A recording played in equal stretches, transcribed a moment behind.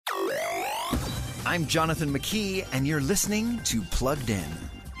I'm Jonathan McKee, and you're listening to Plugged In.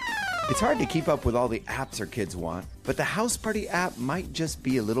 It's hard to keep up with all the apps our kids want, but the Houseparty app might just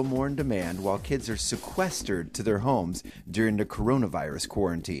be a little more in demand while kids are sequestered to their homes during the coronavirus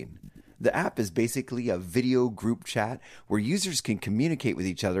quarantine. The app is basically a video group chat where users can communicate with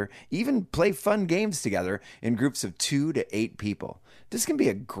each other, even play fun games together in groups of 2 to 8 people. This can be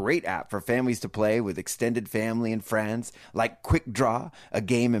a great app for families to play with extended family and friends, like Quick Draw, a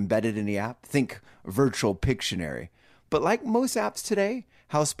game embedded in the app. Think Virtual Pictionary. But like most apps today,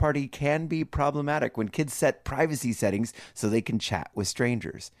 Houseparty can be problematic when kids set privacy settings so they can chat with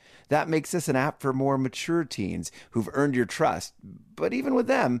strangers. That makes this an app for more mature teens who've earned your trust. But even with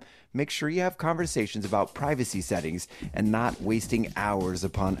them, make sure you have conversations about privacy settings and not wasting hours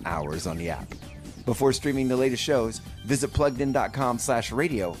upon hours on the app. Before streaming the latest shows, visit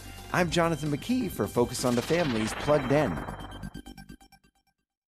pluggedin.com/radio. I'm Jonathan McKee for Focus on the Family's Plugged In.